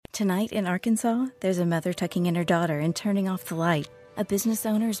Tonight in Arkansas, there's a mother tucking in her daughter and turning off the light. A business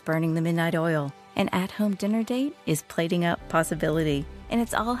owner's burning the midnight oil. An at-home dinner date is plating up possibility. And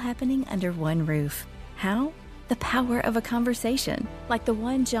it's all happening under one roof. How? The power of a conversation, like the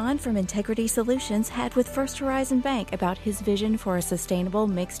one John from Integrity Solutions had with First Horizon Bank about his vision for a sustainable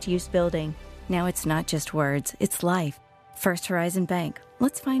mixed-use building. Now it's not just words, it's life. First Horizon Bank.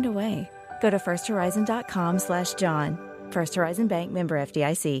 Let's find a way. Go to firsthorizon.com/John. First Horizon Bank, member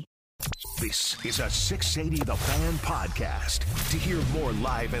FDIC. This is a 680 The Fan podcast. To hear more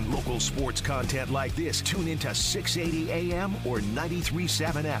live and local sports content like this, tune into 680 AM or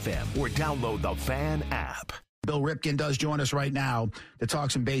 93.7 FM or download the Fan app. Bill Ripken does join us right now to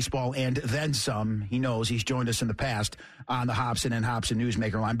talk some baseball and then some. He knows he's joined us in the past on the Hobson and Hobson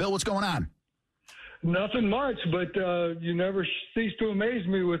Newsmaker line. Bill, what's going on? Nothing much, but you never cease to amaze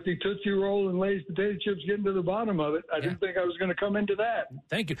me with the Tootsie Roll and Lay's potato chips getting to the bottom of it. I didn't think I was going to come into that.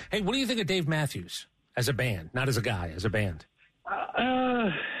 Thank you. Hey, what do you think of Dave Matthews as a band? Not as a guy, as a band.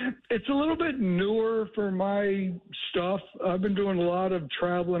 It's a little bit newer for my stuff. I've been doing a lot of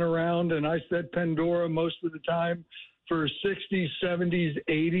traveling around, and I said Pandora most of the time for 60s, 70s,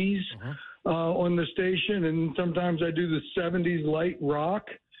 80s on the station, and sometimes I do the 70s light rock.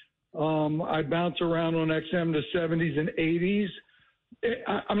 I bounce around on XM to 70s and 80s.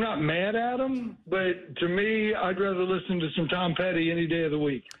 I'm not mad at them, but to me, I'd rather listen to some Tom Petty any day of the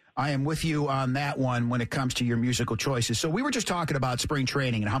week. I am with you on that one when it comes to your musical choices. So we were just talking about spring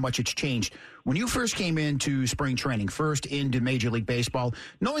training and how much it's changed. When you first came into spring training, first into Major League Baseball,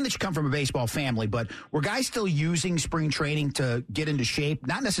 knowing that you come from a baseball family, but were guys still using spring training to get into shape?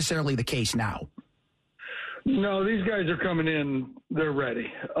 Not necessarily the case now. No, these guys are coming in. They're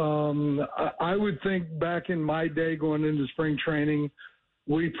ready. I would think back in my day going into spring training,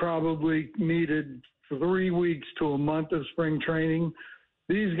 we probably needed 3 weeks to a month of spring training.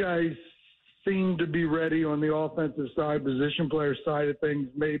 These guys seem to be ready on the offensive side, position player side of things,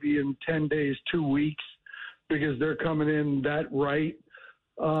 maybe in 10 days, 2 weeks, because they're coming in that right.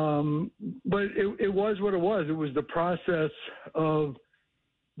 But it was what it was. It was the process of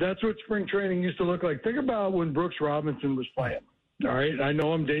that's what spring training used to look like. Think about when Brooks Robinson was playing. All right. I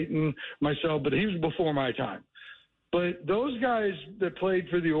know I'm dating myself, but he was before my time. But those guys that played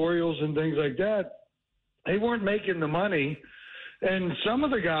for the Orioles and things like that, they weren't making the money. And some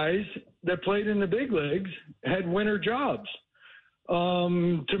of the guys that played in the big leagues had winter jobs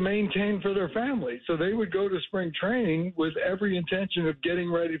to maintain for their family. So they would go to spring training with every intention of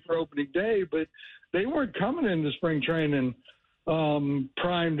getting ready for opening day, but they weren't coming into spring training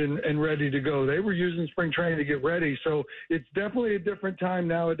primed and ready to go. They were using spring training to get ready. So it's definitely a different time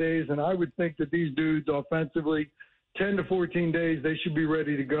nowadays. And I would think that these dudes offensively, 10 to 14 days, they should be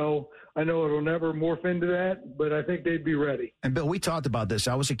ready to go. I know it'll never morph into that, but I think they'd be ready. And, Bill, we talked about this.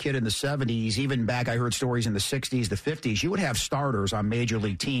 I was a kid in the 70s, even back I heard stories in the 60s, the 50s. You would have starters on major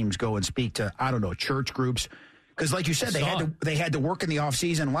league teams go and speak to, I don't know, church groups. Because, like you said, they had to work in the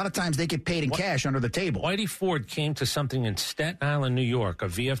offseason. A lot of times they get paid in cash under the table. Whitey Ford came to something in Staten Island, New York, a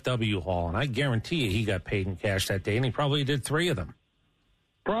VFW hall, and I guarantee you he got paid in cash that day, and he probably did 3 of them.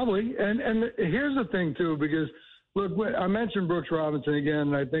 Probably. And here's the thing, too, because – look, I mentioned Brooks Robinson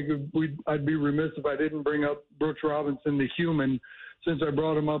again, and I think I'd be remiss if I didn't bring up Brooks Robinson, the human, since I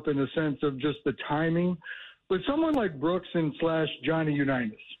brought him up in the sense of just the timing. But someone like Brooks and / Johnny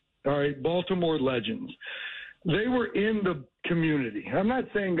Unitas, all right, Baltimore legends, they were in the community. I'm not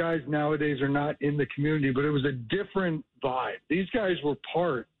saying guys nowadays are not in the community, but it was a different vibe. These guys were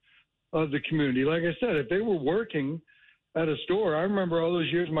part of the community. Like I said, if they were working at a store, I remember all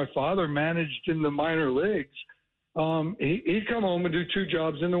those years my father managed in the minor leagues. He'd come home and do 2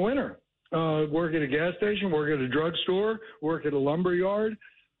 jobs in the winter, work at a gas station, work at a drugstore, work at a lumber yard.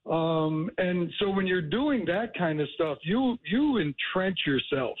 And so when you're doing that kind of stuff, you entrench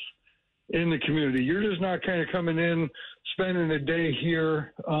yourself in the community. You're just not kind of coming in, spending a day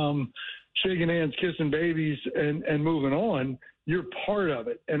here, shaking hands, kissing babies, and moving on. You're part of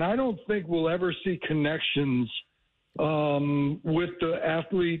it. And I don't think we'll ever see connections with the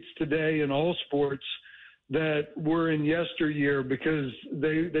athletes today in all sports that were in yesteryear, because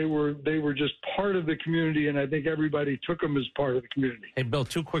they were just part of the community, and I think everybody took them as part of the community. Hey, Bill,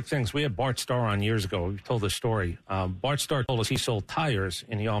 2 quick things. We had Bart Starr on years ago. We told this story. Bart Starr told us he sold tires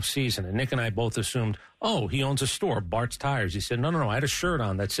in the off-season, and Nick and I both assumed, oh, he owns a store, Bart's Tires. He said, no, I had a shirt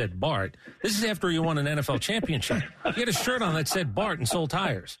on that said Bart. This is after he won an NFL championship. He had a shirt on that said Bart and sold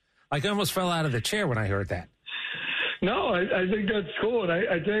tires. Like, I almost fell out of the chair when I heard that. No, I think that's cool. And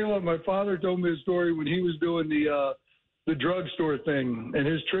I tell you what, my father told me a story when he was doing the drugstore thing and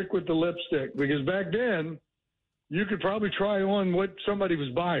his trick with the lipstick. Because back then, you could probably try on what somebody was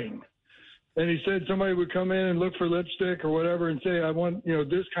buying. And he said somebody would come in and look for lipstick or whatever and say, I want,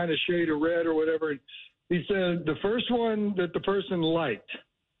 this kind of shade of red or whatever. He said the first one that the person liked,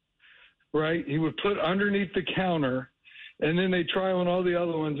 right, he would put underneath the counter, and then they try on all the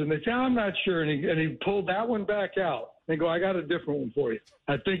other ones, and they say, I'm not sure. And he pulled that one back out and go, I got a different one for you.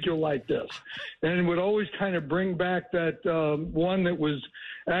 I think you'll like this. And it would always kind of bring back that one that was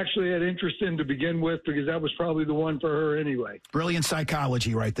actually had interest in to begin with, because that was probably the one for her anyway. Brilliant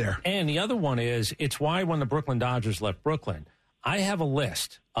psychology right there. And the other one is, it's why when the Brooklyn Dodgers left Brooklyn, I have a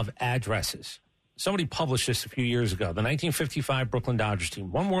list of addresses. Somebody published this a few years ago. The 1955 Brooklyn Dodgers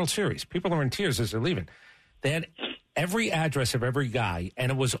team won World Series. People are in tears as they're leaving. They had every address of every guy,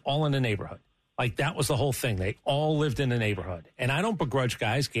 and it was all in the neighborhood. Like, that was the whole thing. They all lived in the neighborhood. And I don't begrudge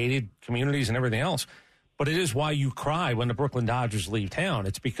guys, gated communities and everything else, but it is why you cry when the Brooklyn Dodgers leave town.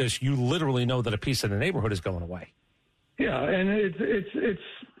 It's because you literally know that a piece of the neighborhood is going away. Yeah, and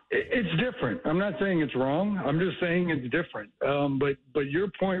it's different. I'm not saying it's wrong. I'm just saying it's different. But your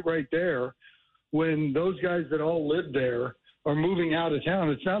point right there, when those guys that all lived there are moving out of town,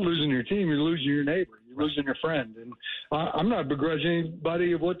 it's not losing your team. You're losing your neighbor. You're losing your friend. And I'm not begrudging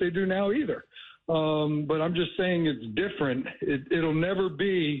anybody of what they do now either. But I'm just saying it's different. It'll never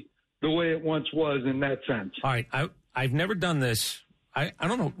be the way it once was in that sense. All right. I've never done this. I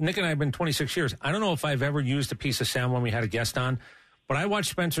don't know. Nick and I have been 26 years. I don't know if I've ever used a piece of sound when we had a guest on, but I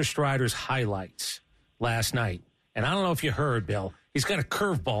watched Spencer Strider's highlights last night. And I don't know if you heard, Bill. He's got a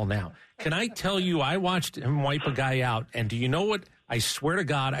curveball now. Can I tell you, I watched him wipe a guy out. And do you know what? I swear to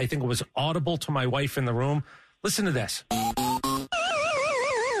God, I think it was audible to my wife in the room. Listen to this.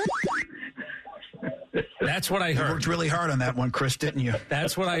 That's what I heard. You worked really hard on that one, Chris, didn't you?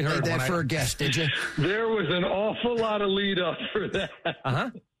 That's what I heard. Made that for a guest, did you? There was an awful lot of lead up for that. Uh-huh.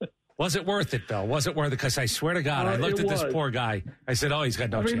 Was it worth it, Bill? Was it worth it? Because I swear to God, I looked at this poor guy. I said, oh, he's got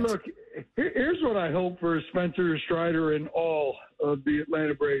no chance. Look, here's what I hope for Spencer Strider and all of the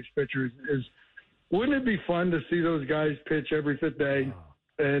Atlanta Braves pitchers is, wouldn't it be fun to see those guys pitch every fifth day?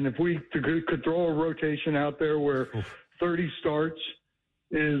 And if we could throw a rotation out there where 30 starts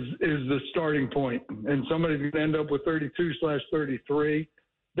is the starting point, and somebody's going to end up with 32/33,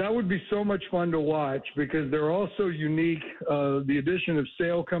 that would be so much fun to watch, because they're all so unique. The addition of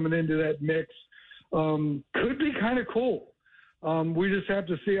Sale coming into that mix could be kind of cool. We just have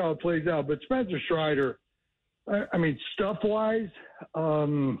to see how it plays out. But Spencer Strider, I mean, stuff-wise,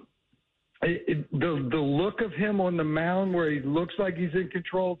 the look of him on the mound where he looks like he's in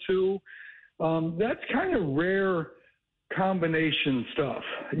control too, that's kind of rare combination stuff,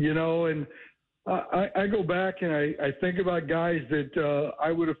 and I go back and I think about guys that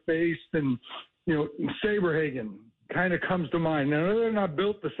I would have faced, and, Saberhagen kind of comes to mind. Now, they're not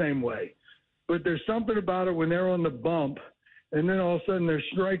built the same way, but there's something about it when they're on the bump, and then all of a sudden there's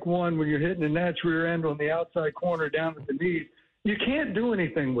strike one when you're hitting a natural rear end on the outside corner down at the knee. You can't do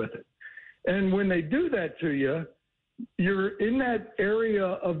anything with it. And when they do that to you, you're in that area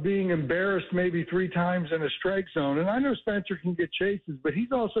of being embarrassed maybe 3 times in a strike zone. And I know Spencer can get chases, but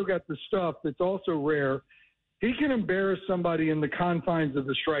he's also got the stuff that's also rare. He can embarrass somebody in the confines of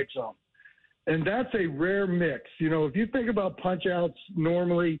the strike zone. And that's a rare mix. If you think about punch outs,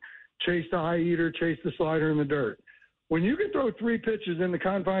 normally chase the high eater, chase the slider in the dirt. When you can throw 3 pitches in the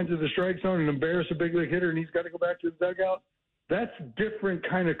confines of the strike zone and embarrass a big league hitter and he's got to go back to the dugout, that's different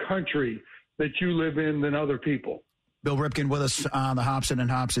kind of country that you live in than other people. Bill Ripken with us on the Hobson and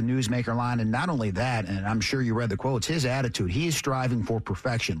Hobson Newsmaker line. And not only that, and I'm sure you read the quotes, his attitude, he is striving for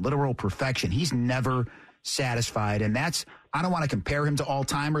perfection, literal perfection. He's never satisfied. And that's, I don't want to compare him to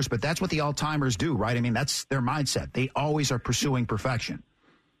all-timers, but that's what the all-timers do, right? I mean, that's their mindset. They always are pursuing perfection.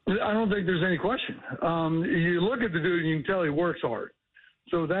 I don't think there's any question. You look at the dude and you can tell he works hard.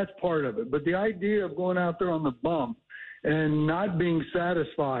 So that's part of it. But the idea of going out there on the bump and not being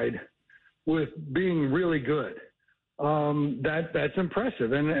satisfied with being really good, that's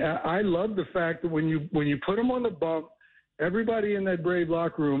impressive. And I love the fact that when you put them on the bump, everybody in that Brave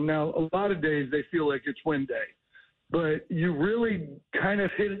locker room, now a lot of days they feel like it's win day, but you really kind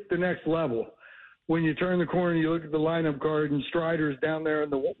of hit the next level when you turn the corner and you look at the lineup card and Strider's down there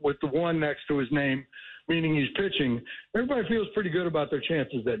with the 1 next to his name, meaning he's pitching. Everybody feels pretty good about their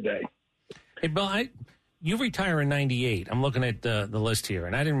chances that day. Hey, Bill, you retire in 98. I'm looking at the list here,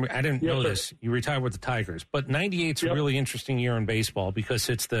 and I didn't know this. You retired with the Tigers. But 98's a really interesting year in baseball because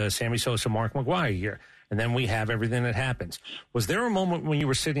it's the Sammy Sosa, Mark McGwire year, and then we have everything that happens. Was there a moment when you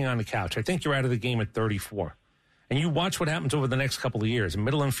were sitting on the couch? I think you're out of the game at 34. And you watch what happens over the next couple of years. And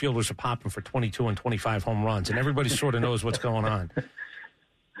middle infielders are popping for 22 and 25 home runs, and everybody sort of knows what's going on.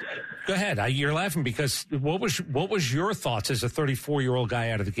 Go ahead. You're laughing because what was your thoughts as a 34-year-old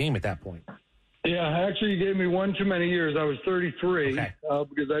guy out of the game at that point? Yeah, actually, you gave me one too many years. I was 33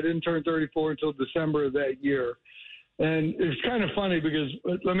 because I didn't turn 34 until December of that year. And it's kind of funny because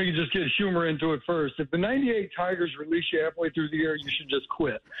let me just get humor into it first. If the 98 Tigers release you halfway through the year, you should just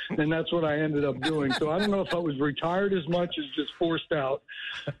quit. And that's what I ended up doing. So I don't know if I was retired as much as just forced out.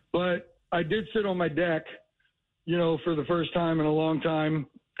 But I did sit on my deck, for the first time in a long time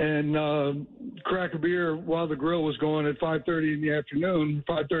and crack a beer while the grill was going at 5:30 in the afternoon,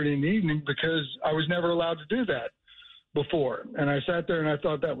 5:30 in the evening, because I was never allowed to do that before. And I sat there and I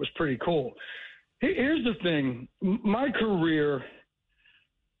thought that was pretty cool. Here's the thing. My career,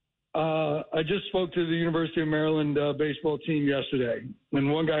 I just spoke to the University of Maryland baseball team yesterday.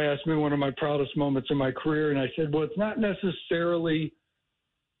 And one guy asked me one of my proudest moments in my career. And I said, well, it's not necessarily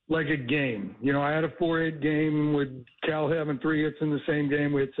like a game. I had a 4-hit game with Cal having 3 hits in the same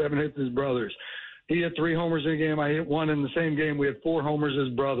game. We had 7 hits as brothers. He had 3 homers in a game. I hit 1 in the same game. We had 4 homers as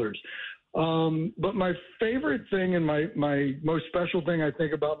brothers. But my favorite thing and my most special thing I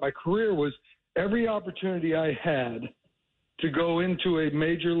think about my career was every opportunity I had to go into a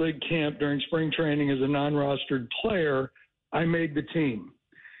major league camp during spring training as a non-rostered player, I made the team.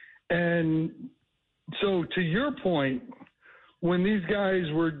 And so to your point, when these guys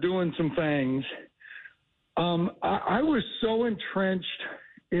were doing some things, I was so entrenched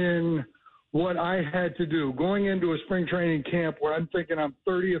in what I had to do. Going into a spring training camp where I'm thinking I'm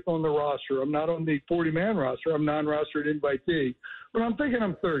 30th on the roster. I'm not on the 40-man roster. I'm non-rostered invitee. But I'm thinking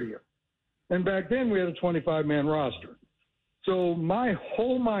I'm 30th. And back then we had a 25-man roster. So my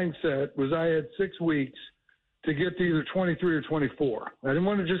whole mindset was I had 6 weeks to get to either 23 or 24. I didn't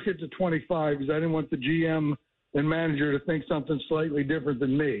want to just get to 25 because I didn't want the GM and manager to think something slightly different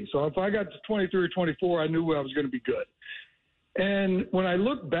than me. So if I got to 23 or 24, I knew I was going to be good. And when I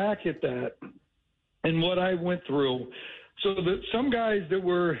look back at that and what I went through, so that some guys that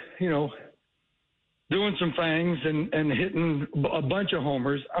were, doing some things and hitting a bunch of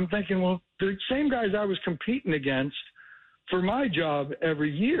homers, I'm thinking, well, the same guys I was competing against for my job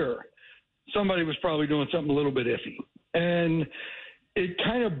every year, somebody was probably doing something a little bit iffy. And it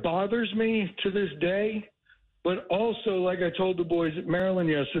kind of bothers me to this day. But also, like I told the boys at Maryland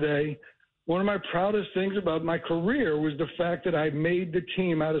yesterday, one of my proudest things about my career was the fact that I made the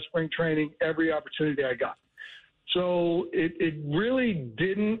team out of spring training every opportunity I got. So it really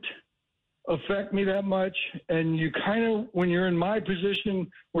didn't affect me that much. And you kind of, when you're in my position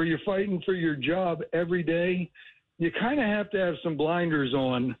where you're fighting for your job every day, you kind of have to have some blinders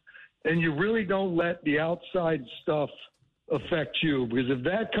on, and you really don't let the outside stuff affect you, because if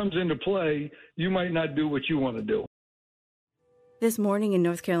that comes into play, you might not do what you want to do. This morning in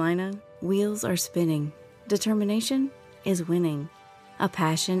North Carolina, wheels are spinning. Determination is winning. A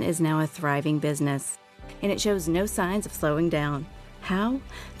passion is now a thriving business, and it shows no signs of slowing down. How?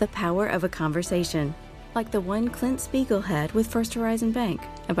 The power of a conversation, like the one Clint Spiegel had with First Horizon Bank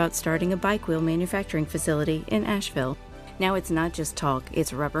about starting a bike wheel manufacturing facility in Asheville. Now it's not just talk,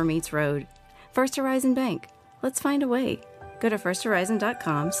 it's rubber meets road. First Horizon Bank. Let's find a way. Go to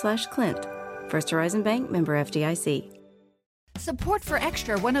firsthorizon.com/Clint. First Horizon Bank, member FDIC. Support for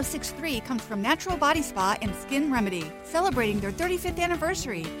Extra 106.3 comes from Natural Body Spa and Skin Remedy, celebrating their 35th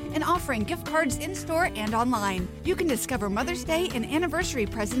anniversary and offering gift cards in-store and online. You can discover Mother's Day and anniversary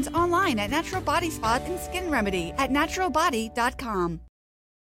presents online at Natural Body Spa and Skin Remedy at naturalbody.com.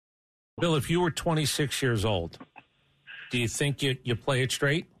 Bill, if you were 26 years old, do you think you play it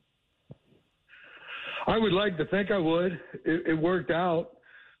straight? I would like to think I would. It worked out.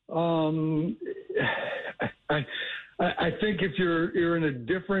 I think if you're in a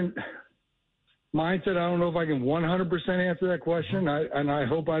different mindset, I don't know if I can 100% answer that question, and I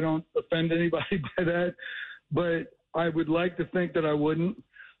hope I don't offend anybody by that, but I would like to think that I wouldn't.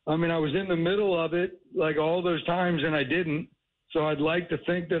 I mean, I was in the middle of it like all those times, and I didn't. So I'd like to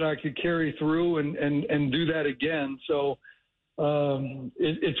think that I could carry through and do that again. So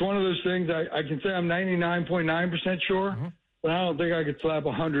it's one of those things I can say I'm 99.9% sure, but I don't think I could slap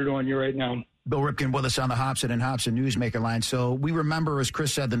 100 on you right now. Bill Ripken with us on the Hobson and Hobson Newsmaker line. So we remember, as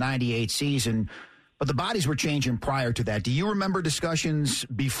Chris said, the 98 season, but the bodies were changing prior to that. Do you remember discussions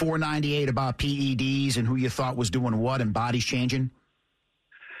before 98 about PEDs and who you thought was doing what and bodies changing?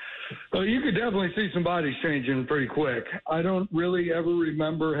 Well, you could definitely see some bodies changing pretty quick. I don't really ever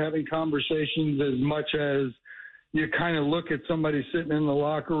remember having conversations as much as you kind of look at somebody sitting in the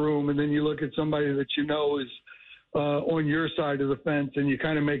locker room, and then you look at somebody that you know is on your side of the fence, and you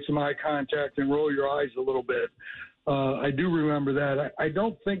kind of make some eye contact and roll your eyes a little bit. I do remember that. I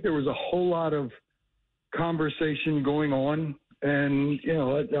don't think there was a whole lot of conversation going on And,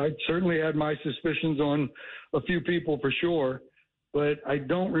 I certainly had my suspicions on a few people for sure, but I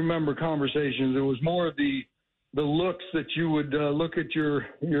don't remember conversations. It was more of the looks that you would look at your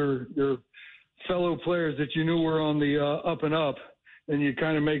fellow players that you knew were on the up and up, and you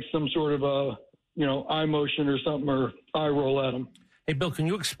kind of make some sort of a, eye motion or something, or eye roll at them. Hey, Bill, can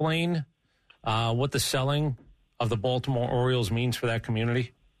you explain what the selling of the Baltimore Orioles means for that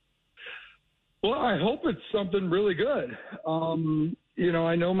community? Well, I hope it's something really good.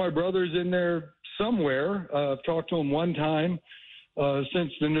 I know my brother's in there somewhere. I've talked to him one time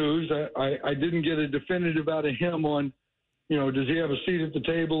since the news. I didn't get a definitive out of him on, does he have a seat at the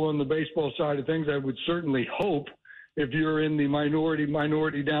table on the baseball side of things? I would certainly hope, if you're in the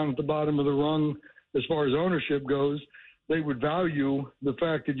minority down at the bottom of the rung as far as ownership goes, they would value the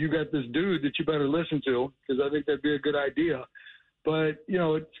fact that you got this dude that you better listen to, because I think that'd be a good idea. But,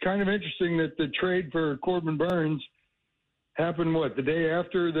 it's kind of interesting that the trade for Corbin Burns happened, the day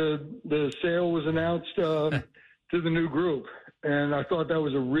after the sale was announced to the new group. And I thought that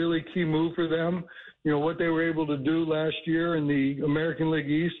was a really key move for them. What they were able to do last year in the American League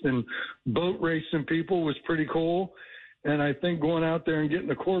East and boat race some people was pretty cool. And I think going out there and getting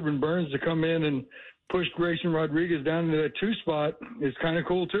the Corbin Burns to come in and push Grayson Rodriguez down into that 2 spot is kind of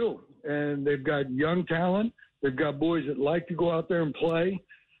cool too. And they've got young talent. They've got boys that like to go out there and play.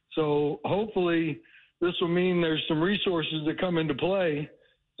 So hopefully this will mean there's some resources that come into play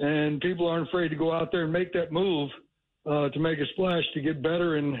and people aren't afraid to go out there and make that move to make a splash, to get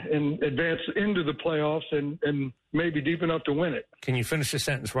better and advance into the playoffs and maybe deep enough to win it. Can you finish the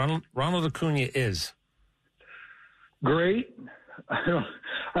sentence? Ronald Acuna is great. I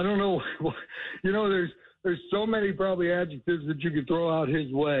don't know. There's so many probably adjectives that you could throw out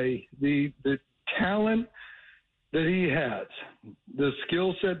his way. The talent that he has, the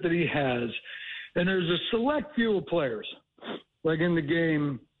skill set that he has, and there's a select few of players, like in the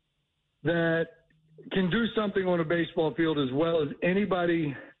game, that can do something on a baseball field as well as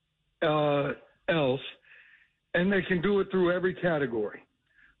anybody else, and they can do it through every category.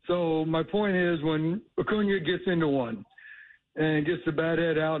 So my point is, when Acuna gets into one and gets the bat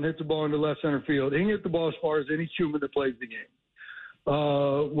head out and hits the ball into left center field, he can hit the ball as far as any human that plays the game.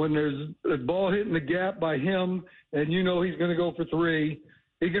 When there's a ball hitting the gap by him and he's going to go for 3,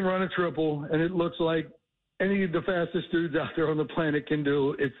 he can run a triple, and it looks like any of the fastest dudes out there on the planet can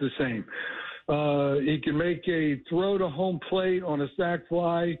do. It's the same. He can make a throw to home plate on a sac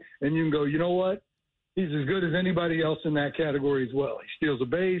fly, and you can go, you know what? He's as good as anybody else in that category as well. He steals a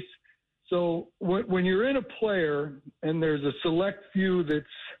base. So when you're in a player and there's a select few that's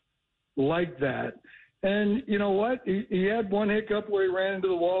like that, and you know what? He had one hiccup where he ran into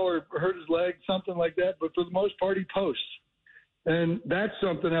the wall or hurt his leg, something like that, but for the most part, he posts. And that's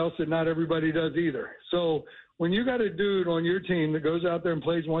something else that not everybody does either. So when you got a dude on your team that goes out there and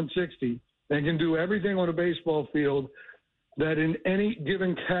plays 160 and can do everything on a baseball field that in any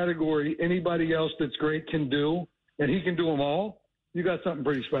given category anybody else that's great can do, and he can do them all, you got something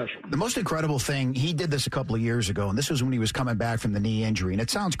pretty special. The most incredible thing, he did this a couple of years ago, and this was when he was coming back from the knee injury. And it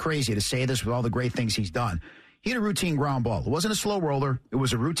sounds crazy to say this with all the great things he's done. He had a routine ground ball. It wasn't a slow roller. It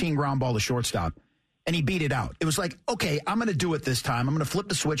was a routine ground ball to shortstop. And he beat it out. It was like, okay, I'm going to do it this time. I'm going to flip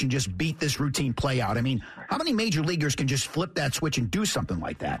the switch and just beat this routine play out. I mean, how many major leaguers can just flip that switch and do something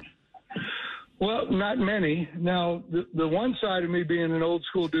like that? Well, not many. Now, the one side of me being an old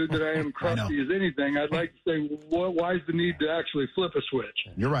school dude that I am crusty as anything, I'd like to say, why is the need to actually flip a switch?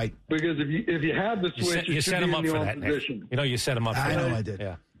 You're right. Because if you have the switch, you set him up for that, position. Nick. You set him up for that. I know I did.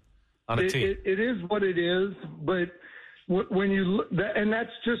 Yeah. On a team. It is what it is, but when you look, and that's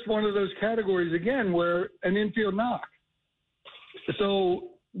just one of those categories, again, where an infield knock. So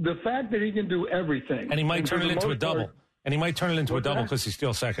the fact that he can do everything. And he might turn it into a double. And he might turn it into a double because he's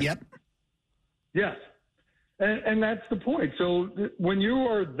still second. Yep. Yes. And that's the point. So when you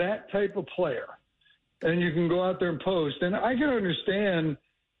are that type of player and you can go out there and post, and I can understand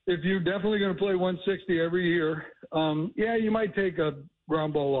if you're definitely going to play 160 every year, you might take a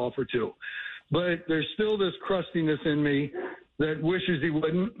ground ball off or two. But there's still this crustiness in me that wishes he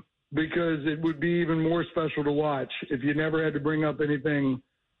wouldn't, because it would be even more special to watch if you never had to bring up anything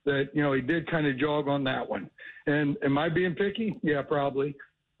that, he did kind of jog on that one. And am I being picky? Yeah, probably.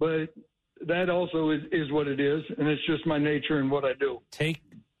 But that also is what it is, and it's just my nature and what I do. Take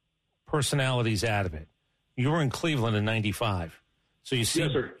personalities out of it. You were in Cleveland in '95. So you see,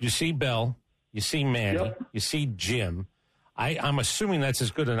 yes, sir. You see Bell, you see Manny, yep. You see Jim. I'm assuming that's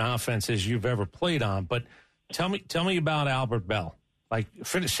as good an offense as you've ever played on, but tell me about Albert Bell. Like,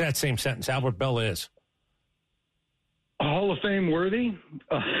 finish that same sentence. Albert Bell is. Oh, Hall of Fame worthy.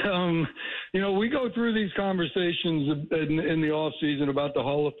 We go through these conversations in the off season about the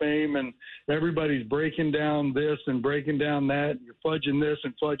Hall of Fame, and everybody's breaking down this and breaking down that. You're fudging this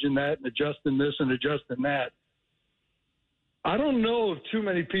and fudging that and adjusting this and adjusting that. I don't know of too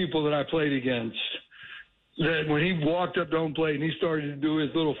many people that I played against that when he walked up to home plate and he started to do his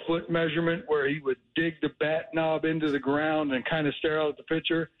little foot measurement where he would dig the bat knob into the ground and kind of stare out at the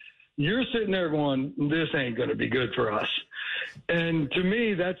pitcher, you're sitting there going, this ain't going to be good for us. And to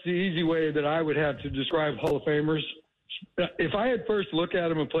me, that's the easy way that I would have to describe Hall of Famers. If I had first looked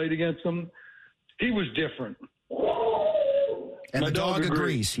at him and played against him, he was different. And the dog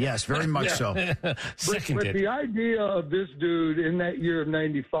agrees. Yes, very much so. But the idea of this dude in that year of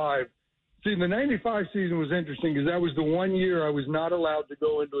 95, see, the 95 season was interesting because that was the one year I was not allowed to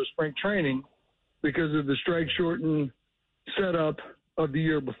go into a spring training because of the strike-shortened setup of the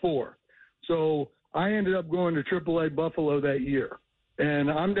year before. So I ended up going to AAA Buffalo that year.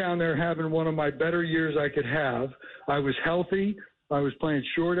 And I'm down there having one of my better years I could have. I was healthy. I was playing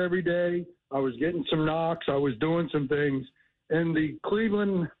short every day. I was getting some knocks. I was doing some things. And the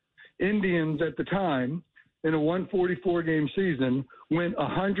Cleveland Indians at the time, in a 144-game season, went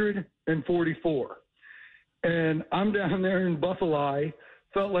 144. And I'm down there in Buffalo,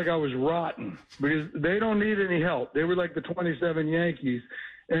 felt like I was rotten because they don't need any help. They were like the 27 Yankees,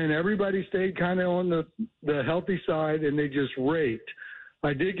 and everybody stayed kind of on the healthy side, and they just raked.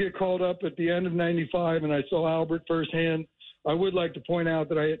 I did get called up at the end of 95, and I saw Albert firsthand. I would like to point out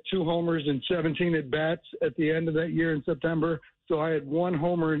that I hit 2 homers and 17 at-bats at the end of that year in September. So I had 1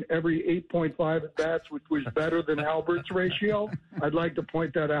 homer in every 8.5 at-bats, which was better than Albert's ratio. I'd like to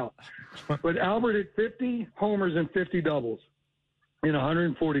point that out. But Albert hit 50 homers and 50 doubles in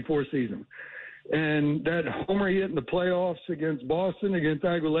 144 season. And that homer he hit in the playoffs against Boston, against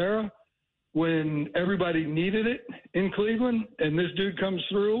Aguilera, when everybody needed it in Cleveland, and this dude comes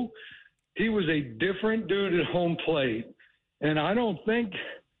through, he was a different dude at home plate. And I don't think,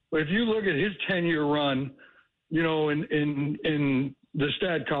 if you look at his 10-year run, in the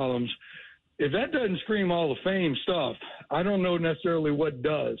stat columns, if that doesn't scream Hall of Fame stuff, I don't know necessarily what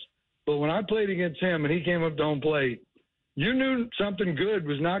does. But when I played against him and he came up to home plate, you knew something good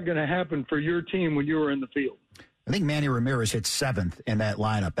was not going to happen for your team when you were in the field. I think Manny Ramirez hit 7th in that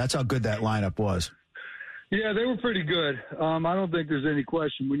lineup. That's how good that lineup was. Yeah, they were pretty good. I don't think there's any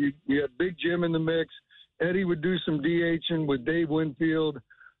question. When you had Big Jim in the mix, Eddie would do some DHing with Dave Winfield.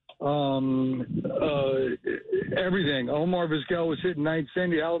 Everything. Omar Vizquel was hitting 9th.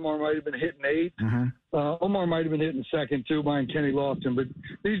 Sandy Alomar might have been hitting 8th. Mm-hmm. Omar might have been hitting 2nd, too, behind Kenny Lofton. But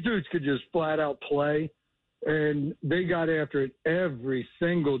these dudes could just flat out play, and they got after it every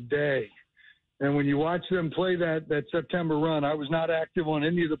single day. And when you watch them play that September run, I was not active on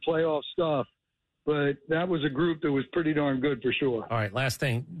any of the playoff stuff, but that was a group that was pretty darn good for sure. All right, last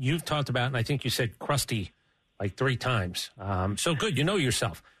thing. You've talked about, and I think you said crusty like 3 times. So good. You know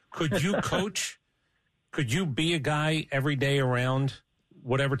yourself. Could you coach? Could you be a guy every day around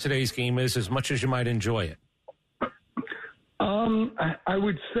whatever today's game is as much as you might enjoy it? I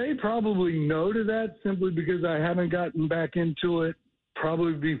would say probably no to that simply because I haven't gotten back into it,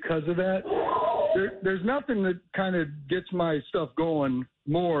 probably because of that. There's nothing that kind of gets my stuff going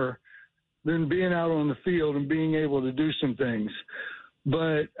more than being out on the field and being able to do some things.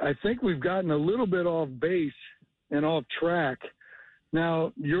 But I think we've gotten a little bit off base and off track.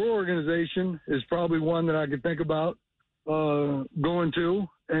 Now, your organization is probably one that I could think about going to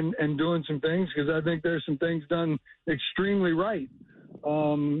and doing some things because I think there's some things done extremely right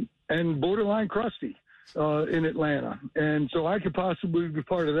and borderline crusty in Atlanta. And so I could possibly be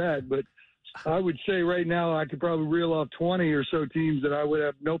part of that. But I would say right now I could probably reel off 20 or so teams that I would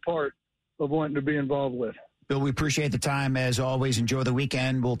have no part of wanting to be involved with. Bill, we appreciate the time as always. Enjoy the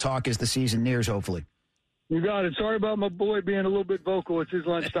weekend. We'll talk as the season nears, hopefully. You got it. Sorry about my boy being a little bit vocal. It's his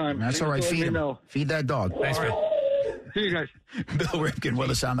lunchtime. That's all right. Feed him. Know. Feed that dog. Thanks, man. See you guys. Bill Ripken with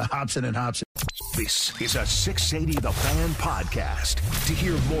us on the Hobson and Hobson. This is a 680 The Fan podcast. To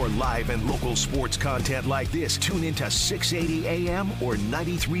hear more live and local sports content like this, tune into 680 AM or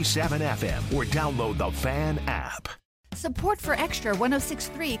 93.7 FM or download the Fan app. Support for Extra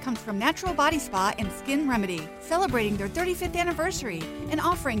 106.3 comes from Natural Body Spa and Skin Remedy, celebrating their 35th anniversary and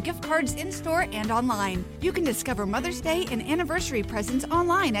offering gift cards in-store and online. You can discover Mother's Day and anniversary presents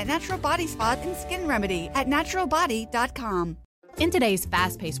online at Natural Body Spa and Skin Remedy at naturalbody.com. In today's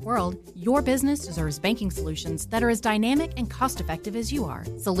fast-paced world, your business deserves banking solutions that are as dynamic and cost-effective as you are.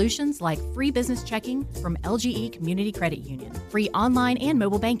 Solutions like free business checking from LGE Community Credit Union, free online and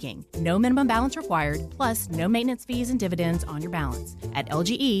mobile banking, no minimum balance required, plus no maintenance fees and dividends on your balance. At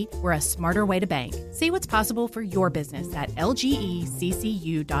LGE, we're a smarter way to bank. See what's possible for your business at lgeccu.org.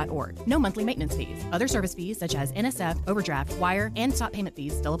 No monthly maintenance fees. Other service fees such as NSF, overdraft, wire, and stop payment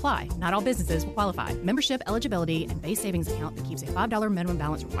fees still apply. Not all businesses will qualify. Membership eligibility and base savings account that keeps a $5 minimum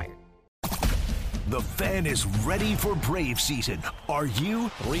balance required. The Fan is ready for Brave season. Are you?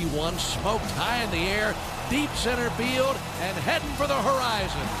 3-1 smoked high in the air, deep center field, and heading for the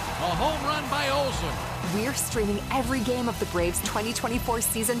horizon. A home run by Olsen. We're streaming every game of the Braves 2024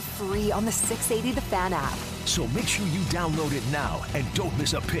 season free on the 680 The Fan app. So make sure you download it now and don't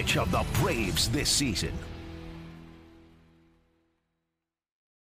miss a pitch of the Braves this season.